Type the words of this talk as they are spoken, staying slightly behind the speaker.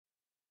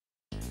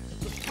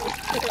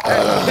I'm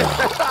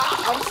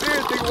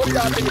serious, nigga. What do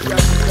y'all think about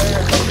this?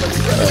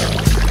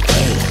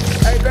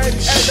 Hey,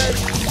 baby.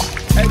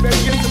 Hey, baby,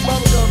 get some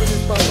bubble gum in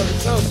this motherfucker,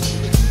 too.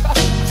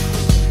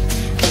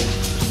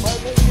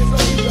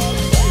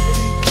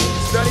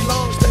 Steady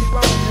long, nigga.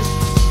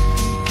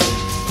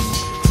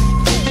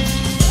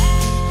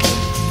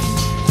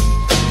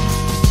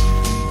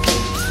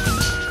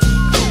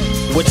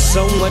 With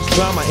so much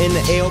drama in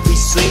the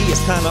LBC,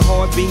 it's kinda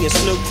hard being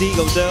Snoop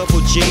Dogg,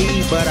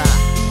 but I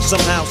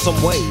somehow,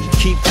 someway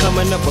keep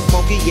coming up with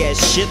funky ass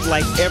shit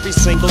like every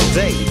single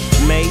day.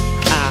 May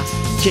I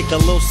kick a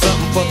little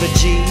something for the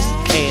G's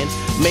and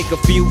make a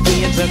few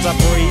ends as I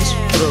breeze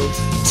through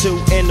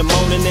 2 in the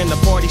morning and the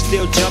party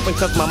still jumping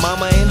cause my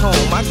mama ain't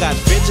home. I got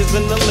bitches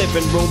in the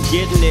living room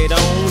getting it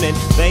on and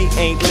they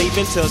ain't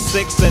leaving till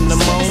 6 in the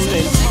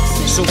morning.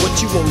 So what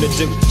you wanna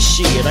do?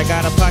 Shit, I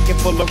got a pocket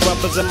full of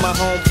rubbers and my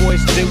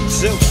homeboys do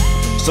too.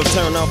 So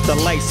turn off the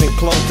lights and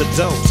close the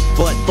doors.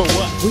 But for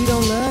what? We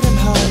don't love them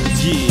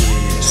hoes. Yeah.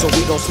 So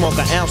we gon' smoke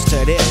an ounce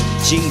to this.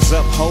 G's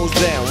up, hoes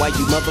down, while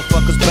you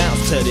motherfuckers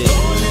bounce to this.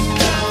 Rolling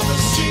down the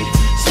street,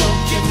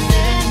 smoking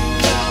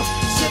in love,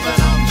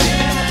 sipping on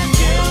gin and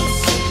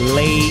gills.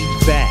 Laid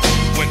back.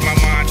 With my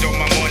mind on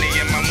my money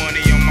and my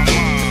money on my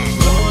mind.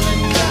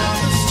 Rolling down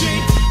the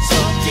street,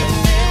 smoking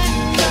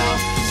in love,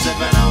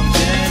 sipping on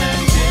gin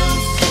and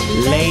gills.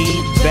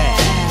 Laid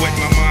back. With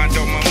my mind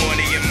on my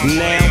money and my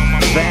money on my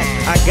mind. Back,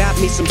 I got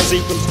me some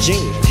Seagram's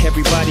gin.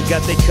 Everybody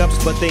got their cups,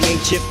 but they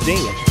ain't chipped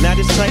in. Now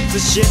this type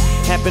of shit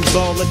happens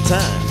all the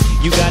time.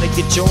 You gotta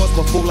get yours,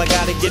 but fool, I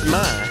gotta get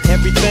mine.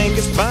 Everything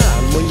is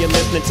fine when you're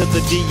listening to the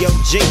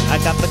D.O.G. I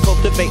got the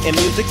cultivating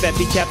music that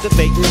be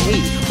captivating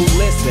he who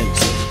listens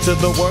to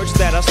the words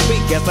that I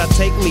speak as I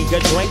take me a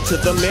drink to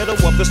the middle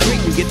of the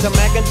street and get to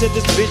mackin' to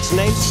this bitch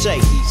named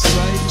Shady.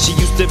 She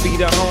used to be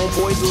the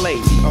homeboy's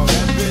lady.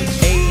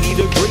 80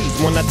 degrees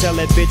when I tell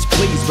that bitch,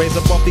 please raise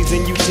up off these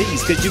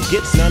NUTs, cause you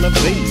get none of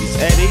these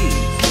at ease.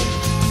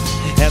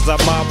 As I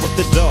mob with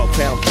the dog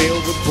pound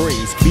filled with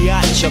breeze,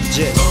 biatch up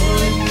just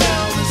rolling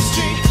down the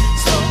street,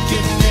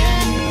 smoking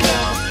in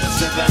love,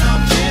 sipping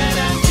on gin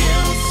and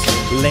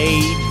gills.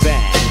 laid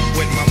back.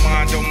 With my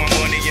mind on my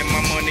money and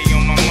my money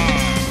on my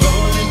mind.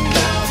 Rolling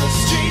down the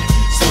street,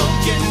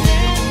 smoking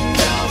in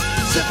love,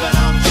 sipping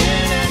on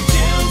gin and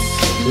gills.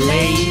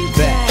 Laid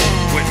back.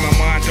 With my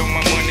mind on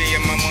my money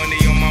and my money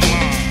on my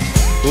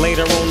mind.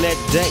 Later on that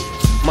day,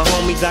 my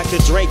homie Dr.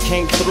 Dre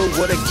came through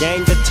with a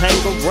gang of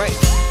Tangeray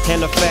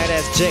and a fat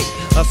ass Jake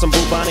of some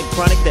bubonic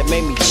chronic that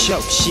made me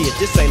choke. Shit,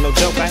 this ain't no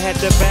joke. I had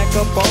to back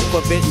up off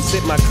of it and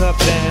sit my cup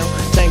down.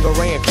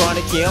 Tangeray and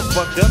chronic, yeah, I'm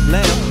fucked up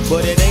now,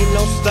 but it ain't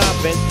no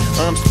stopping.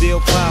 I'm still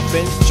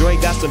popping. Dre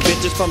got some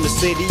bitches from the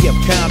city of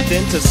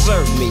Compton to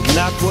serve me,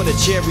 not with a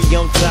cherry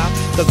on top.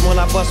 Cause when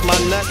I bust my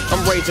nut,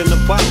 I'm raising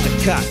the bar to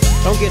cock.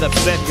 Don't get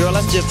upset, girl,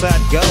 that's just how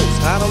it goes.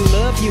 I don't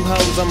love you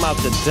hoes, I'm out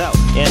the dough,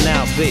 and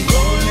I'll be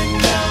rolling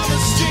down the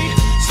street,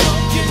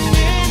 smoking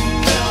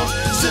in love,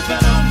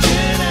 sipping on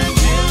gin and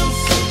gills.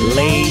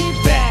 laid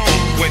back.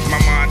 With my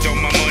mind